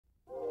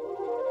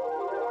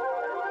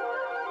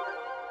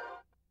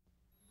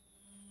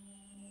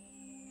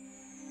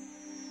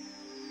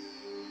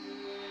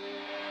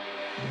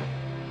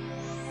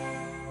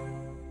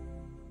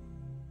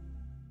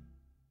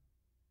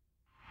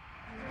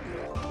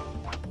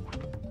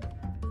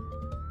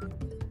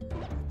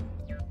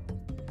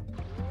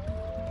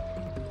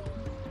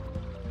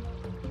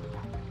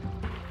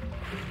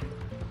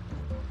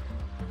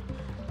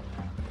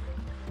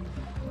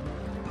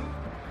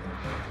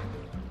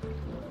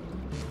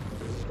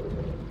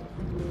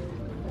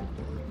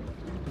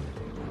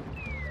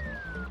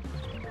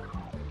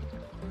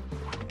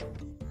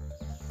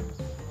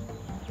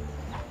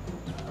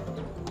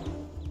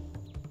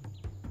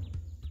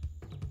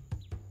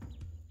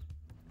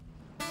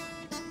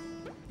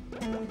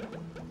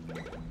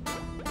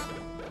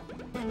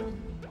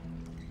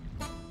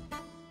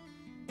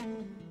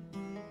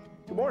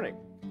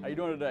you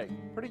doing today?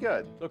 Pretty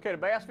good. It's okay to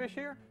bass fish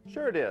here?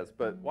 Sure it is,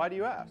 but why do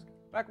you ask?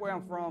 Back where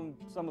I'm from,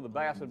 some of the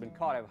bass that have been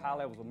caught have high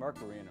levels of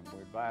mercury in them.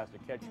 We're advised to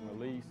catch and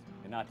release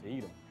and not to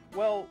eat them.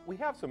 Well, we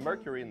have some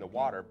mercury in the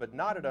water, but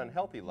not at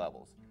unhealthy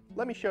levels.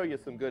 Let me show you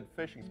some good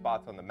fishing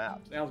spots on the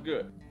map. Sounds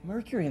good.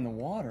 Mercury in the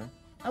water?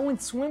 I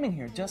went swimming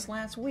here just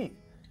last week.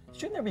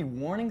 Shouldn't there be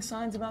warning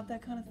signs about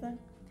that kind of thing?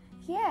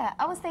 Yeah,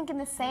 I was thinking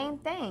the same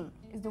thing.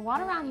 Is the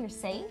water around here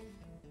safe?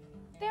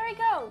 There he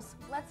goes.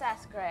 Let's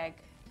ask Greg.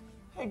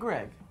 Hey,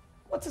 Greg,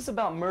 what's this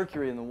about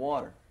mercury in the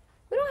water?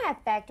 We don't have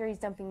factories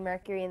dumping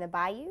mercury in the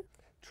bayou.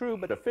 True,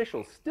 but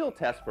officials still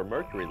test for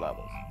mercury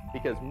levels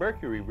because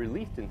mercury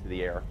released into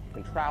the air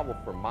can travel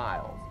for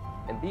miles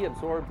and be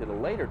absorbed at a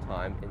later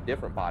time in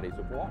different bodies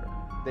of water.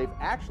 They've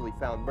actually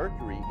found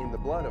mercury in the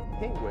blood of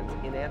penguins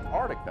in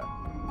Antarctica,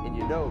 and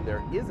you know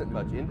there isn't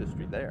much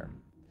industry there.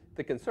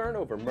 The concern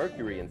over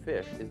mercury in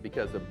fish is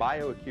because of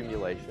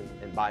bioaccumulation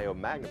and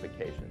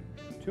biomagnification,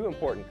 two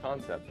important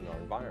concepts in our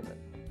environment.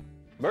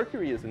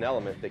 Mercury is an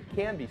element that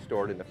can be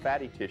stored in the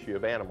fatty tissue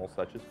of animals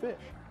such as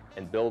fish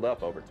and build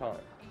up over time.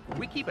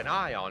 We keep an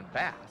eye on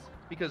bass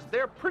because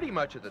they're pretty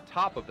much at the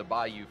top of the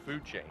bayou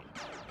food chain.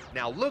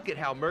 Now look at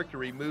how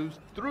mercury moves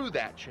through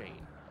that chain.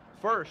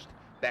 First,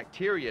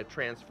 bacteria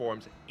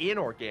transforms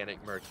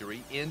inorganic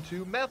mercury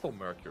into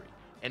methylmercury,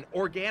 an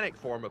organic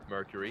form of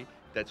mercury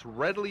that's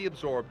readily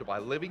absorbed by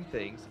living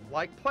things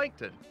like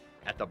plankton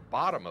at the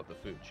bottom of the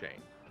food chain.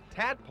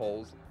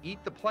 Tadpoles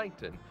eat the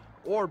plankton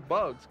or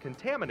bugs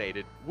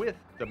contaminated with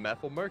the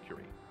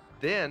methylmercury.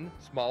 Then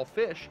small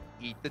fish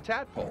eat the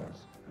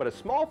tadpoles. But a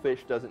small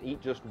fish doesn't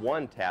eat just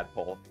one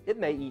tadpole, it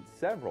may eat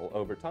several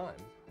over time.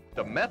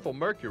 The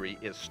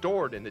methylmercury is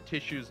stored in the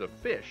tissues of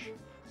fish,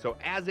 so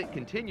as it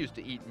continues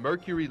to eat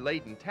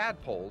mercury-laden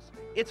tadpoles,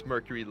 its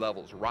mercury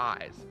levels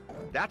rise.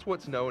 That's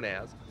what's known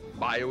as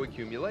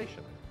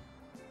bioaccumulation.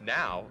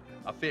 Now,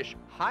 a fish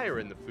higher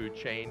in the food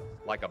chain,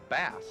 like a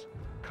bass,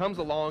 comes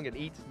along and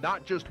eats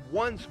not just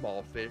one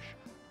small fish,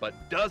 but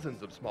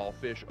dozens of small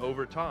fish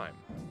over time.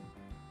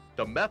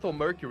 The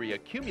methylmercury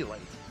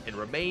accumulates and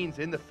remains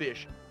in the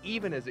fish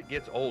even as it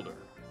gets older.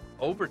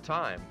 Over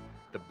time,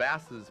 the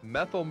bass's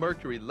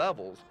methylmercury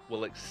levels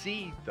will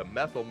exceed the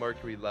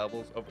methylmercury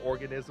levels of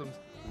organisms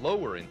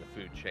lower in the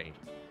food chain.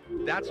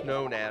 That's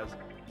known as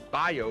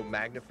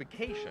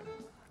biomagnification.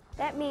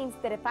 That means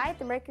that if I ate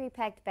the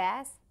mercury-packed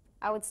bass,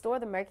 I would store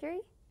the mercury?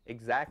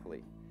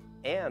 Exactly.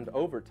 And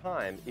over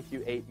time, if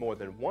you ate more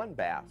than one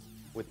bass,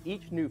 with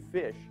each new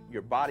fish,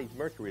 your body's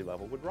mercury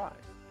level would rise.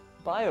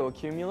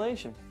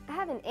 Bioaccumulation. I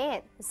have an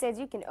aunt who says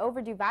you can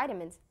overdo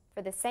vitamins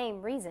for the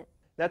same reason.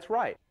 That's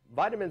right.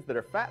 Vitamins that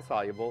are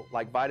fat-soluble,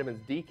 like vitamins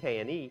D, K,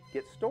 and E,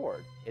 get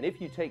stored. And if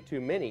you take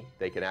too many,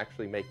 they can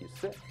actually make you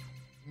sick.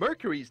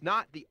 Mercury's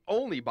not the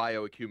only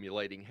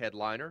bioaccumulating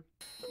headliner.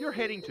 You're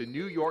heading to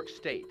New York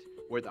State,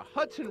 where the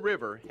Hudson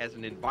River has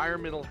an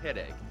environmental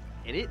headache,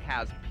 and it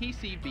has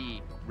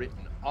PCB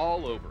written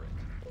all over it.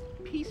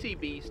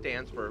 PCB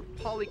stands for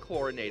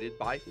polychlorinated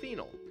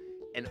biphenyl,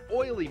 an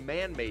oily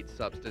man-made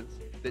substance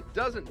that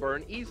doesn't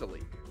burn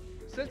easily.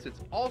 Since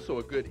it's also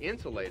a good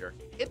insulator,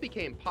 it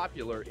became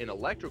popular in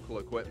electrical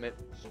equipment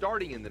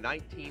starting in the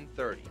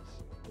 1930s.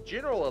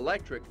 General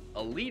Electric,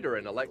 a leader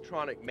in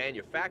electronic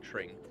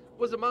manufacturing,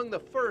 was among the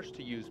first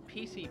to use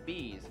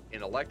PCBs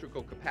in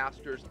electrical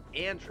capacitors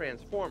and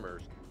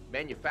transformers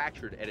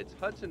manufactured at its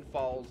Hudson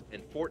Falls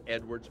and Fort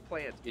Edwards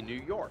plants in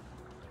New York.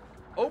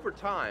 Over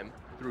time,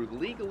 through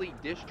legally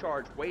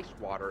discharged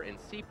wastewater and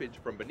seepage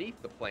from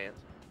beneath the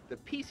plants, the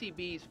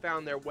PCBs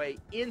found their way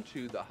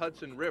into the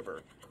Hudson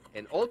River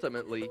and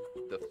ultimately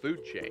the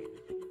food chain.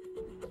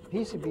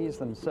 PCBs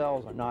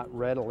themselves are not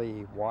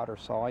readily water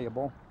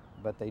soluble,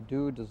 but they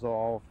do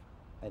dissolve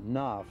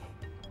enough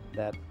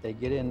that they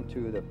get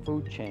into the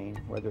food chain,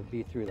 whether it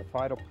be through the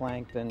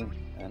phytoplankton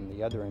and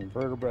the other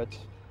invertebrates,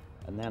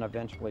 and then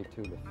eventually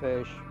to the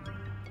fish,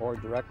 or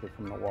directly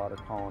from the water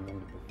column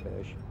into the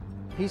fish.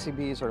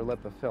 PCBs are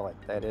lipophilic,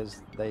 that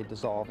is, they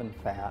dissolve in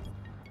fat,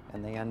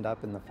 and they end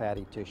up in the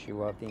fatty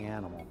tissue of the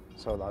animal.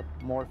 So the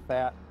more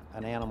fat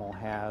an animal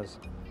has,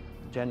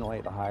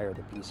 generally the higher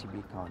the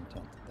PCB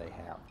content that they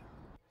have.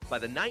 By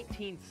the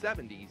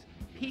 1970s,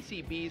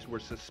 PCBs were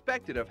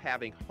suspected of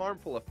having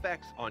harmful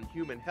effects on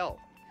human health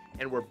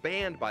and were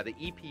banned by the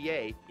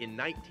EPA in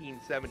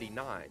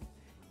 1979.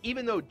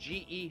 Even though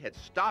GE had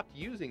stopped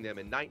using them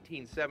in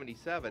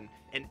 1977,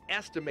 an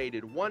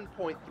estimated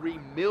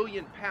 1.3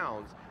 million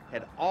pounds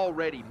had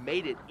already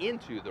made it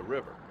into the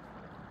river.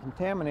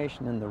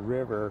 Contamination in the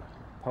river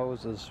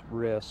poses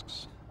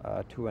risks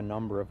to a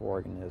number of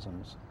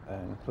organisms,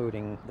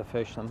 including the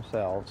fish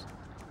themselves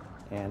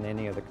and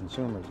any of the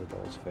consumers of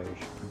those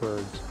fish,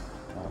 birds,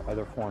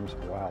 other forms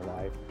of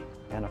wildlife,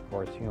 and of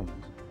course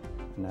humans.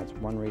 And that's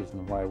one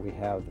reason why we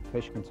have the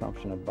fish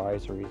consumption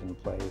advisories in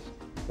place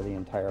for the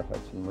entire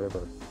Hudson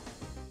River.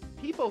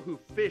 People who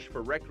fish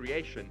for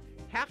recreation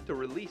have to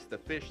release the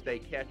fish they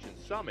catch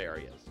in some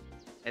areas,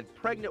 and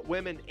pregnant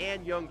women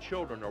and young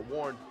children are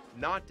warned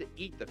not to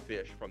eat the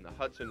fish from the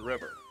Hudson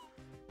River.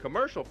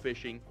 Commercial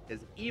fishing has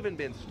even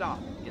been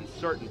stopped in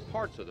certain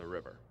parts of the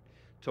river.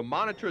 To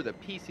monitor the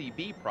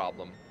PCB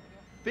problem,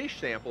 fish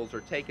samples are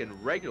taken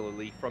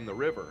regularly from the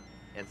river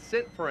and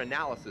sent for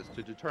analysis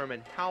to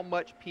determine how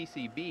much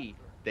PCB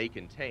they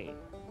contain.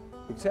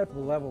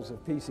 Acceptable levels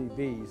of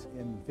PCBs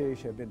in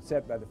fish have been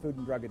set by the Food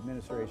and Drug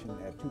Administration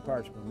at 2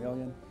 parts per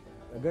million.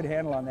 A good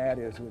handle on that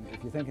is,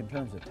 if you think in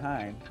terms of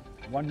time,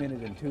 1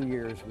 minute in 2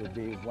 years would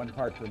be 1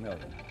 part per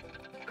million.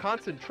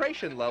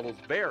 Concentration levels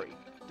vary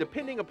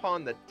depending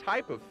upon the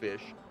type of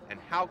fish and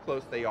how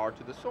close they are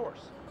to the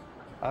source.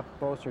 Up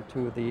closer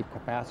to the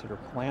capacitor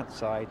plant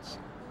sites,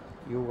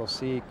 you will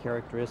see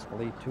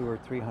characteristically 200 or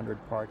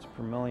 300 parts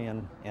per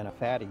million in a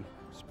fatty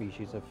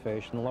species of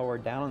fish, and lower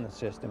down in the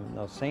system, in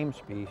those same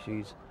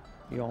species,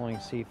 you only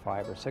see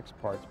 5 or 6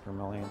 parts per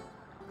million.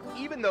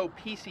 Even though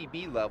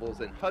PCB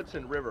levels in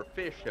Hudson River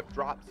fish have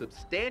dropped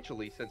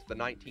substantially since the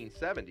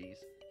 1970s,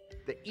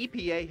 the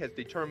EPA has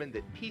determined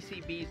that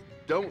PCBs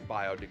don't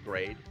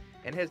biodegrade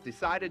and has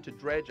decided to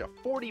dredge a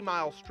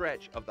 40-mile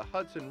stretch of the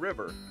Hudson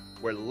River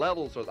where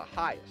levels are the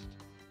highest.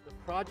 The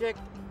project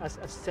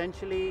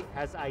essentially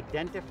has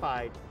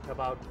identified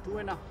about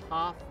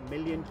 2.5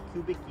 million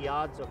cubic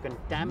yards of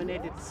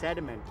contaminated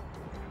sediment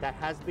that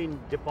has been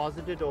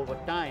deposited over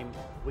time,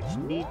 which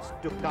needs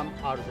to come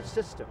out of the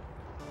system.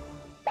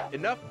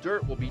 Enough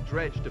dirt will be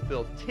dredged to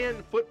fill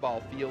 10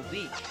 football fields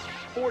each,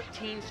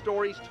 14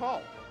 stories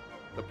tall.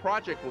 The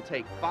project will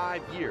take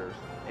 5 years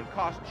and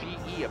cost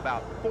GE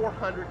about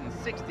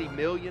 $460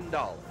 million.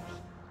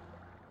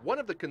 One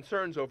of the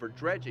concerns over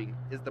dredging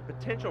is the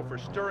potential for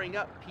stirring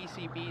up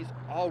PCBs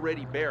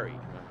already buried,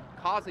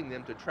 causing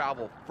them to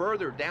travel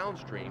further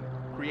downstream,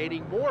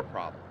 creating more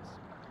problems.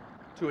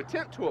 To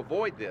attempt to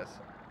avoid this,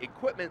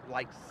 equipment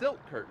like silt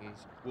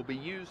curtains will be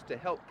used to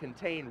help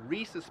contain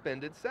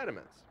resuspended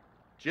sediments.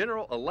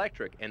 General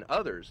Electric and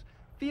others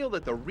feel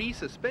that the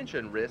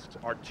resuspension risks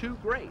are too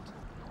great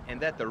and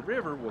that the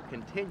river will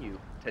continue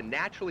to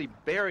naturally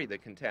bury the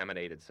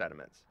contaminated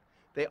sediments.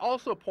 They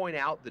also point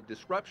out the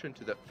disruption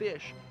to the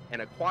fish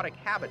and aquatic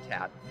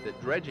habitat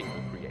that dredging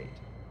will create.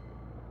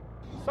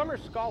 Summer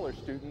scholar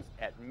students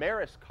at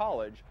Marist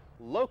College,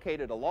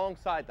 located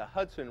alongside the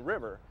Hudson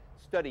River,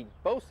 studied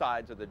both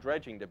sides of the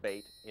dredging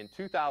debate in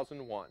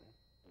 2001.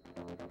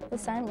 The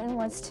assignment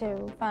was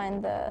to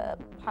find the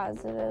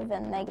positive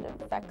and negative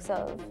effects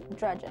of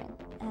dredging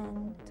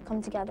and to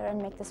come together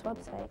and make this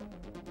website.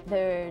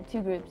 There are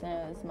 2 groups, and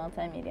it was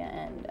multimedia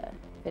and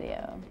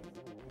video.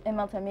 In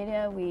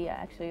multimedia, we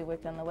actually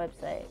worked on the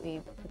website.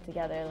 We put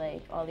together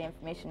all the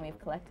information we've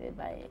collected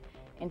by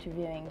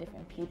interviewing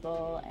different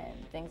people and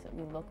things that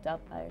we looked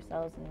up by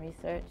ourselves and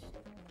researched.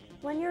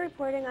 When you're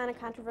reporting on a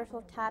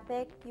controversial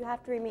topic, you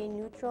have to remain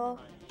neutral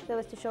so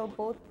as to show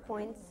both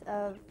points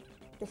of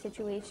the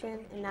situation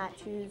and not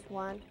choose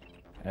one.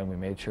 And we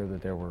made sure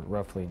that there were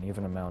roughly an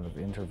even amount of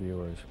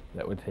interviewers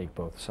that would take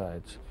both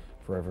sides.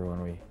 For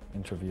everyone we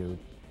interviewed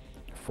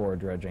for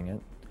dredging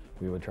it,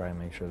 we would try and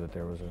make sure that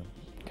there was a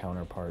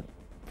counterpart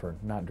for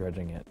not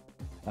dredging it.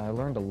 I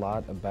learned a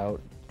lot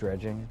about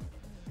dredging.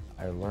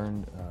 I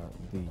learned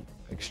the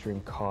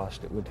extreme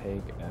cost it would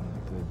take and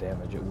the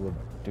damage it would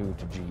do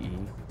to GE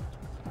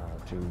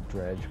to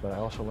dredge, but I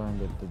also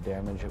learned that the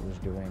damage it was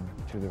doing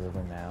to the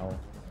river now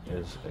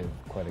is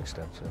quite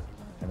extensive,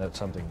 and that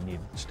something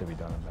needs to be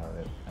done about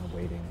it, and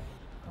waiting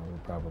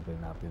would probably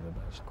not be the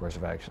best course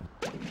of action.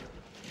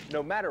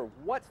 No matter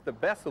what's the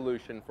best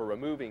solution for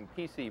removing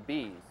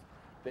PCBs,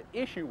 the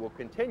issue will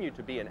continue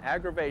to be an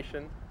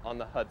aggravation on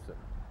the Hudson.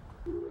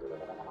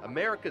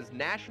 America's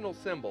national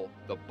symbol,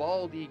 the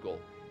bald eagle,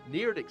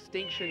 neared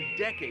extinction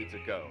decades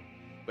ago,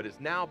 but is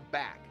now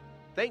back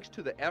thanks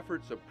to the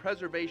efforts of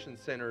preservation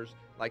centers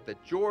like the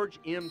George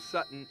M.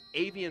 Sutton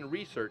Avian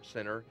Research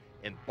Center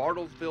in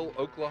Bartlesville,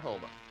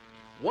 Oklahoma.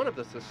 One of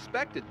the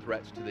suspected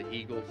threats to the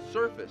eagle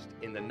surfaced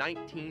in the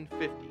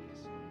 1950s.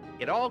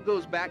 It all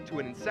goes back to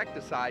an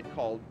insecticide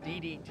called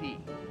DDT,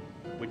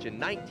 which in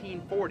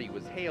 1940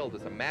 was hailed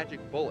as a magic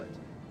bullet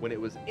when it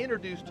was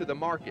introduced to the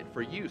market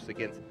for use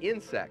against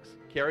insects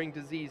carrying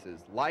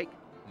diseases like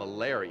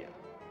malaria.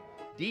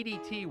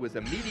 DDT was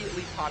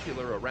immediately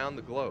popular around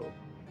the globe.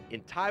 In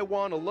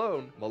Taiwan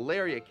alone,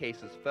 malaria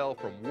cases fell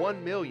from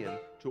 1 million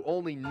to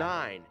only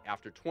 9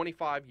 after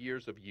 25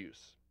 years of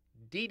use.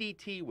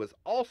 DDT was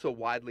also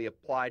widely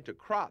applied to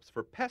crops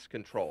for pest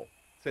control.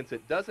 Since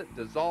it doesn't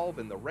dissolve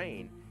in the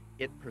rain,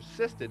 it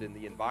persisted in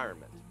the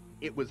environment.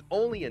 It was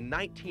only in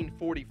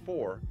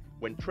 1944,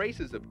 when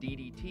traces of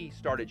DDT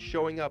started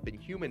showing up in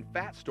human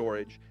fat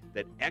storage,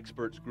 that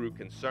experts grew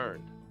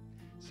concerned.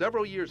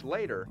 Several years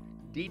later,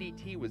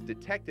 DDT was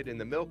detected in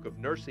the milk of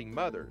nursing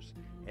mothers,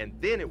 and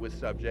then it was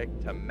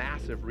subject to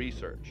massive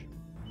research.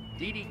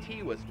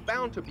 DDT was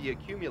found to be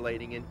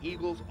accumulating in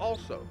eagles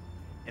also,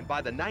 and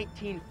by the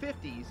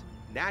 1950s,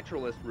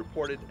 naturalists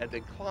reported a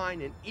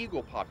decline in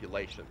eagle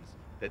populations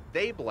that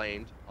they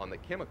blamed on the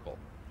chemical.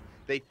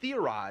 They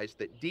theorized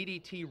that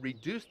DDT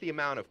reduced the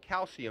amount of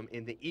calcium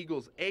in the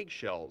eagle's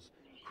eggshells,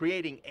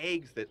 creating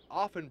eggs that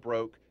often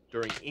broke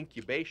during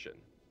incubation.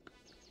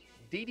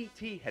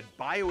 DDT had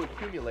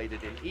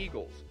bioaccumulated in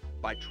eagles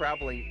by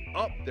traveling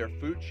up their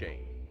food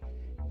chain.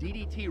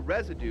 DDT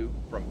residue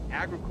from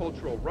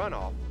agricultural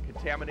runoff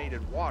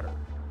contaminated water,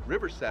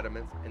 river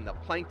sediments, and the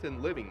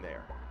plankton living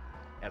there.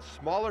 As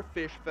smaller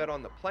fish fed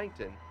on the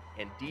plankton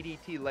and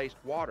DDT-laced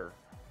water,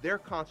 their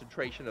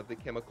concentration of the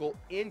chemical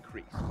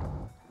increased.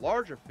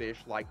 Larger fish,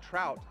 like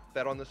trout,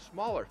 fed on the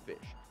smaller fish,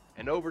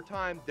 and over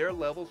time, their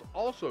levels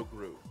also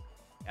grew.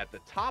 At the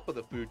top of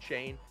the food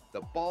chain,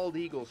 the bald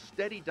eagle's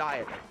steady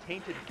diet of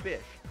tainted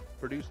fish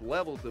produced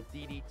levels of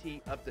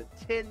DDT up to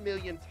 10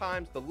 million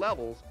times the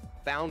levels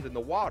found in the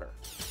water.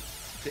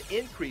 To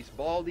increase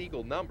bald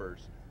eagle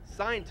numbers,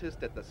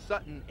 scientists at the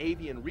Sutton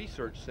Avian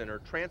Research Center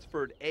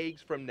transferred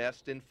eggs from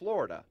nests in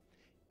Florida,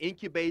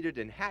 incubated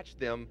and hatched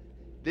them,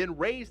 then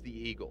raised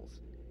the eagles,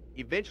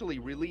 eventually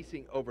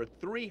releasing over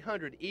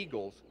 300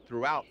 eagles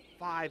throughout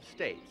 5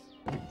 states.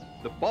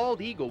 The bald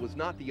eagle was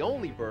not the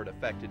only bird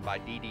affected by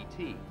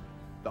DDT.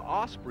 The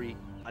osprey,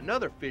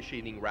 another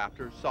fish-eating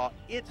raptor, saw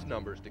its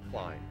numbers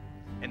decline,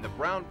 and the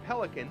brown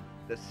pelican,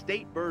 the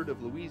state bird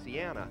of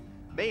Louisiana,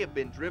 may have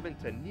been driven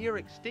to near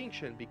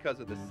extinction because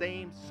of the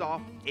same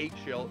soft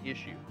eggshell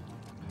issue.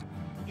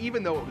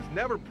 Even though it was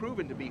never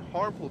proven to be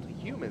harmful to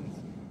humans,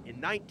 in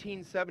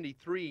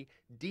 1973,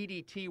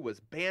 DDT was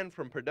banned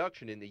from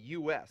production in the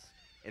U.S.,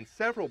 and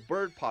several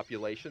bird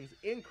populations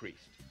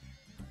increased.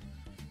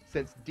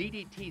 Since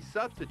DDT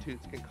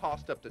substitutes can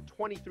cost up to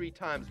 23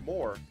 times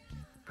more,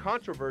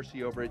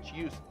 controversy over its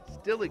use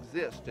still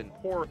exists in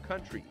poorer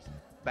countries,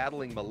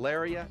 battling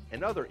malaria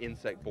and other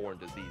insect-borne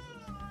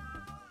diseases.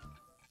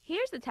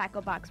 Here's the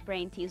Tacklebox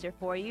brain teaser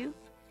for you.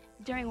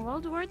 During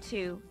World War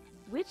II,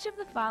 which of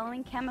the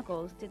following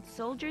chemicals did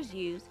soldiers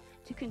use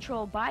to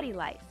control body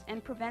lice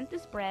and prevent the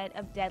spread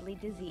of deadly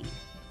disease?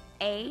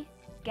 A.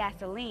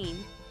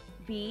 Gasoline,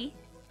 B.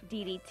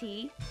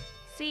 DDT,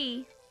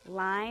 C.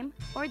 Lime,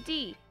 or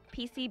D.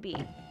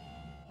 PCB?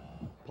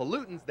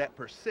 Pollutants that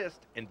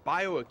persist and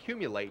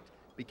bioaccumulate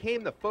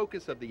became the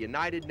focus of the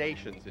United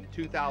Nations in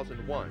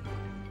 2001,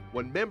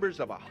 when members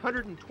of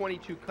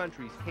 122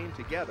 countries came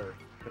together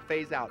to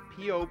phase out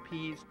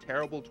POP's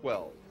Terrible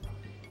 12.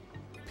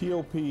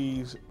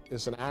 POPs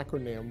is an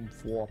acronym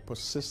for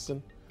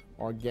persistent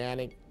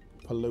organic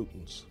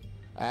pollutants.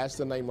 As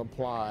the name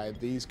implies,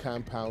 these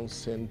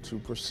compounds tend to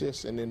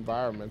persist in the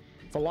environment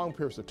for long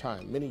periods of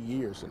time, many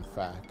years in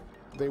fact.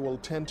 They will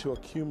tend to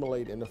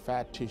accumulate in the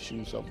fat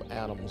tissues of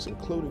animals,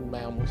 including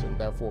mammals and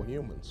therefore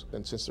humans.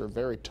 And since they're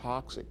very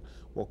toxic,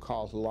 will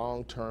cause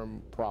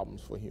long-term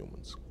problems for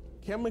humans.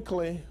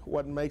 Chemically,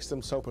 what makes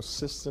them so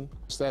persistent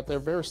is that they're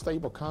very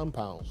stable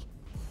compounds.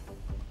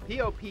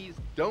 POPs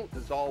don't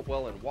dissolve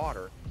well in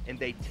water, and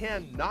they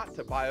tend not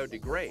to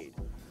biodegrade.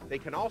 They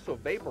can also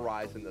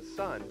vaporize in the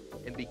sun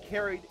and be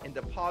carried and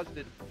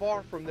deposited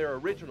far from their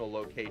original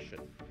location,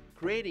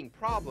 creating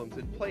problems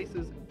in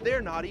places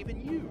they're not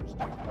even used.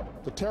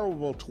 The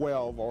Terrible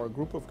 12 are a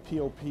group of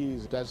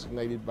POPs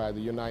designated by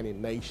the United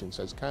Nations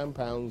as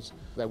compounds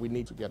that we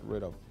need to get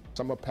rid of.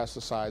 Some are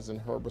pesticides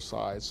and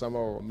herbicides, some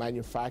are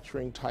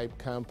manufacturing type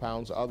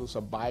compounds, others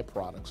are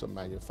byproducts of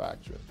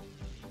manufacturing.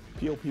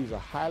 POPs are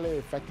highly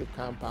effective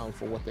compounds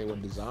for what they were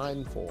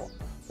designed for.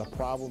 The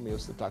problem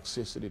is the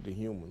toxicity to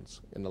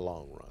humans in the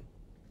long run.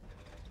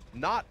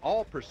 Not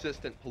all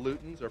persistent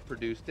pollutants are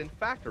produced in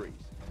factories.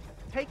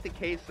 Take the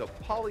case of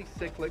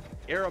polycyclic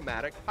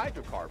aromatic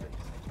hydrocarbons,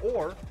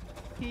 or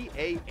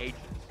PAHs.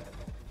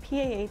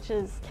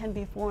 PAHs can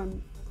be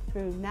formed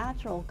through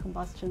natural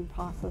combustion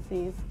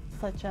processes,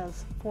 such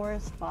as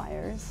forest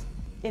fires.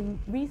 In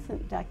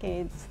recent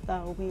decades,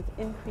 though, we've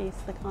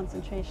increased the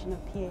concentration of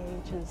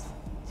PAHs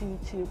due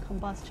to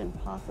combustion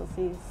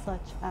processes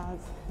such as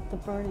the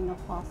burning of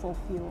fossil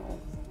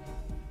fuels.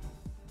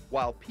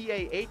 While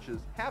PAHs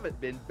haven't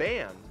been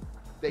banned,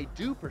 they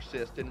do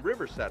persist in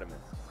river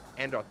sediments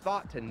and are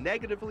thought to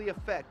negatively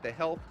affect the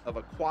health of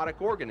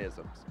aquatic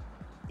organisms,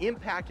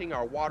 impacting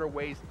our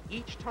waterways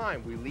each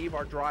time we leave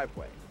our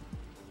driveway.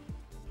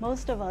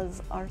 Most of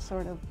us are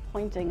sort of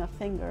pointing a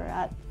finger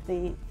at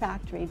the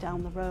factory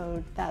down the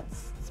road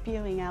that's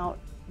spewing out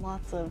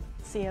lots of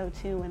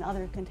CO2 and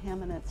other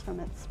contaminants from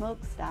its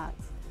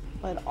smokestacks,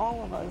 but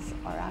all of us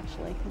are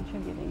actually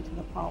contributing to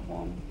the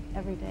problem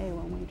every day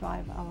when we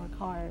drive our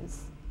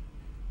cars.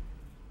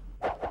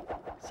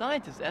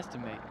 Scientists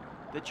estimate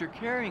that you're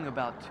carrying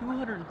about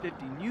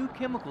 250 new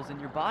chemicals in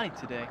your body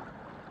today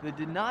that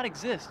did not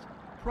exist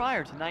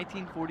prior to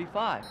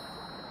 1945.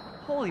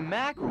 Holy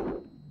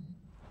mackerel!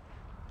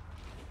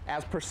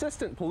 As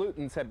persistent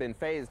pollutants have been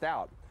phased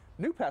out,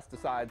 new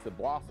pesticides have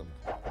blossomed.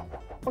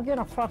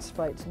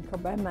 Organophosphates and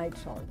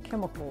carbamates are a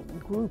chemical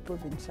group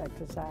of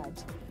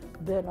insecticides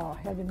that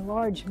have in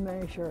large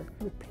measure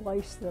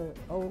replaced the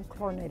old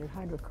chlorinated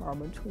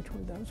hydrocarbons, which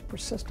were those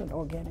persistent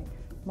organic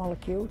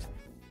molecules.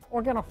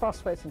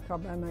 Organophosphates and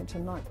carbamates are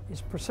not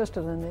as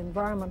persistent in the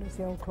environment as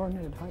the old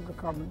chlorinated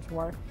hydrocarbons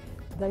were.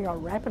 They are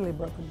rapidly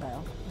broken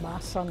down by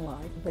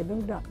sunlight. They do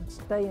not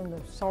stay in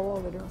the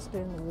soil, they don't stay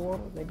in the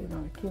water, they do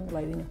not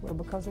accumulate anywhere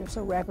because they're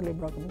so rapidly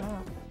broken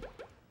down.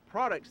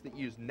 Products that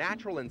use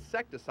natural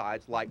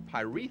insecticides like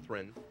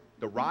pyrethrin,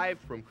 derived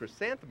from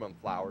chrysanthemum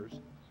flowers,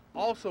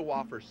 also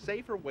offers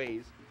safer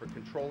ways for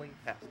controlling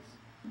pests.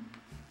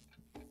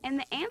 And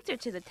the answer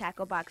to the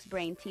Tacklebox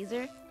brain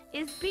teaser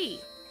is B.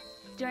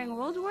 During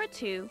World War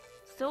II,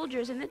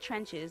 soldiers in the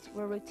trenches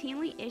were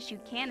routinely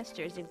issued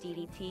canisters of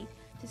DDT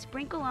to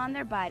sprinkle on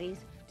their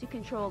bodies to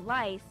control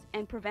lice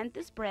and prevent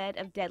the spread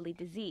of deadly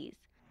disease.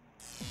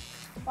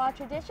 While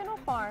traditional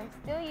farms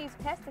still use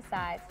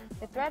pesticides,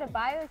 the threat of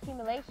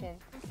bioaccumulation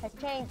has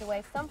changed the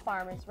way some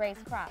farmers raise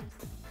crops.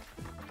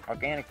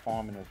 Organic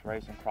farming is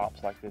raising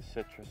crops like this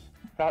citrus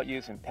without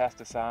using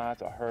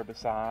pesticides or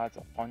herbicides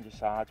or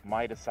fungicides,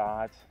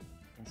 miticides.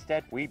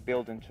 Instead, we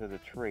build into the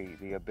tree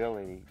the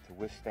ability to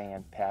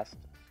withstand pests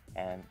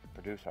and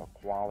produce a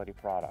quality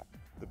product.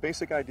 The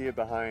basic idea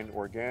behind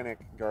organic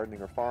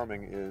gardening or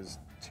farming is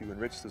to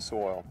enrich the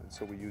soil, and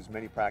so we use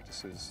many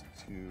practices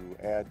to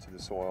add to the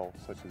soil,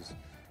 such as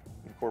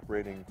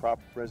incorporating crop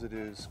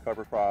residues,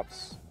 cover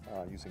crops,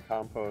 using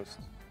compost.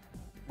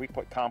 We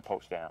put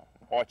compost down.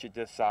 Orchard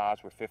this size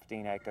with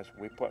 15 acres,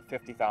 we put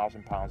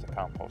 50,000 pounds of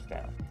compost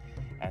down.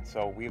 And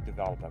so we've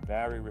developed a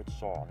very rich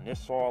soil, and this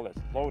soil is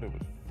loaded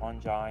with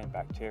fungi and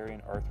bacteria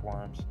and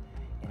earthworms.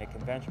 In a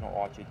conventional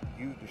orchard,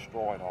 you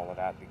destroyed all of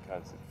that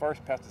because the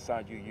first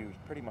pesticide you use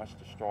pretty much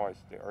destroys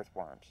the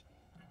earthworms.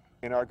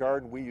 In our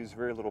garden, we use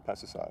very little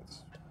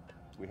pesticides.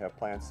 We have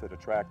plants that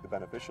attract the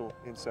beneficial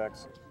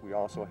insects. We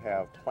also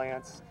have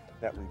plants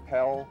that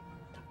repel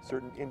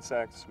certain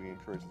insects. We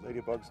encourage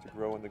ladybugs to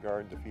grow in the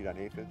garden to feed on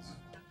aphids.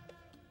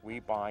 We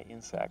buy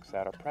insects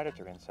that are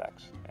predator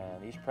insects,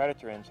 and these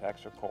predator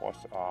insects, of course,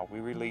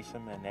 we release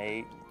them and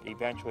they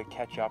eventually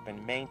catch up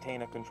and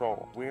maintain a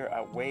control. We're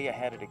way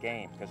ahead of the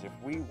game, because if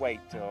we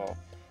wait till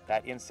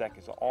that insect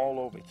is all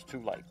over, it's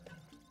too late.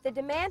 The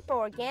demand for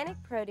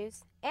organic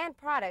produce and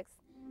products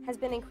has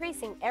been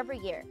increasing every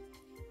year.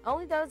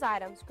 Only those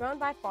items grown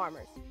by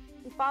farmers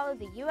who follow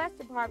the U.S.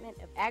 Department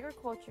of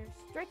Agriculture's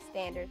strict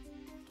standards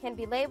can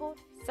be labeled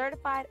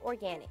certified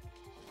organic.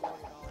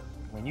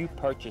 When you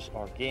purchase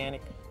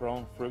organic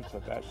grown fruits or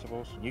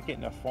vegetables, you're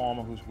getting a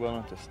farmer who's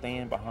willing to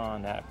stand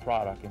behind that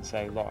product and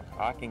say, look,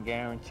 I can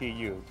guarantee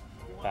you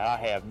that I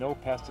have no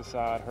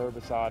pesticide,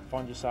 herbicide,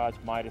 fungicides,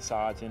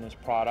 miticides in this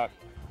product.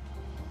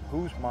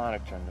 Who's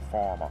monitoring the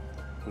farmer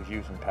who's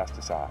using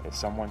pesticide? Is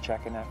someone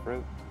checking that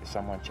fruit? Is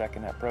someone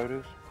checking that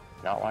produce?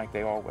 Not like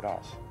they are with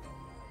us.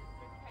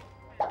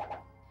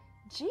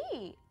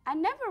 Gee, I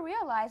never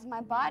realized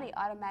my body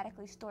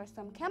automatically stores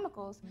some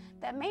chemicals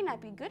that may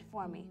not be good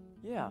for me.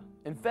 Yeah,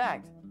 in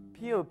fact,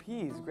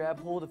 POPs grab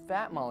hold of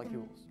fat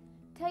molecules.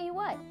 Tell you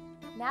what,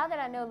 now that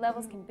I know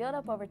levels can build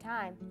up over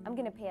time, I'm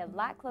going to pay a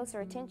lot closer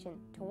attention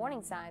to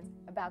warning signs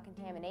about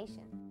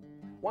contamination.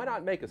 Why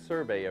not make a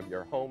survey of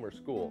your home or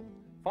school?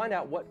 Find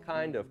out what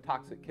kind of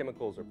toxic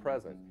chemicals are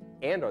present,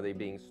 and are they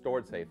being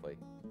stored safely?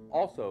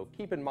 Also,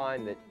 keep in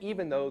mind that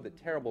even though the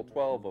terrible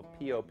 12 of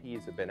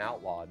POPs have been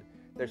outlawed,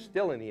 they're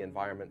still in the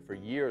environment for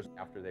years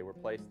after they were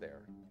placed there,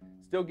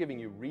 still giving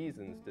you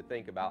reasons to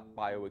think about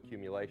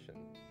bioaccumulation.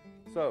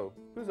 So,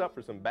 who's up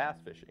for some bass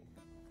fishing?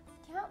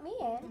 Count me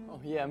in. Oh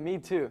yeah, me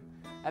too.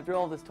 After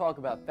all this talk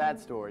about fat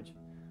storage,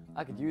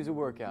 I could use a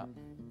workout.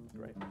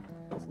 Great.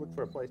 Let's look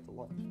for a place to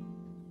lunch.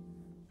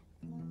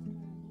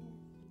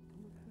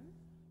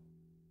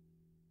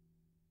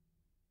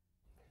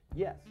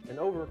 Yes, and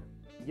over,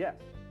 yes,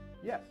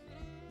 yes.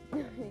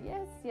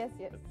 Yes, yes,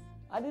 yes.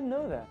 I didn't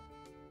know that.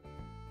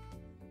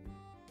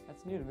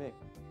 That's new to me.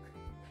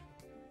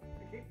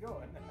 Keep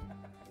going.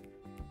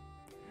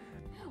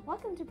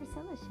 Welcome to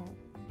Priscilla's show.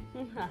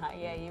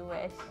 Yeah, you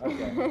wish.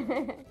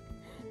 Okay.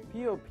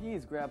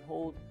 POPs grab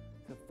hold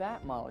to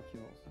fat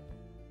molecules.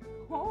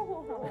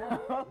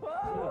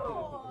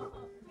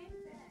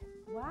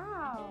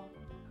 Wow.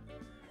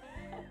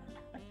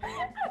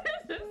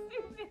 So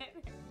stupid.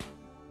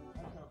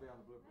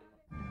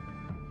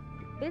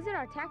 Visit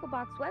our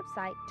Tacklebox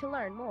website to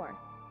learn more.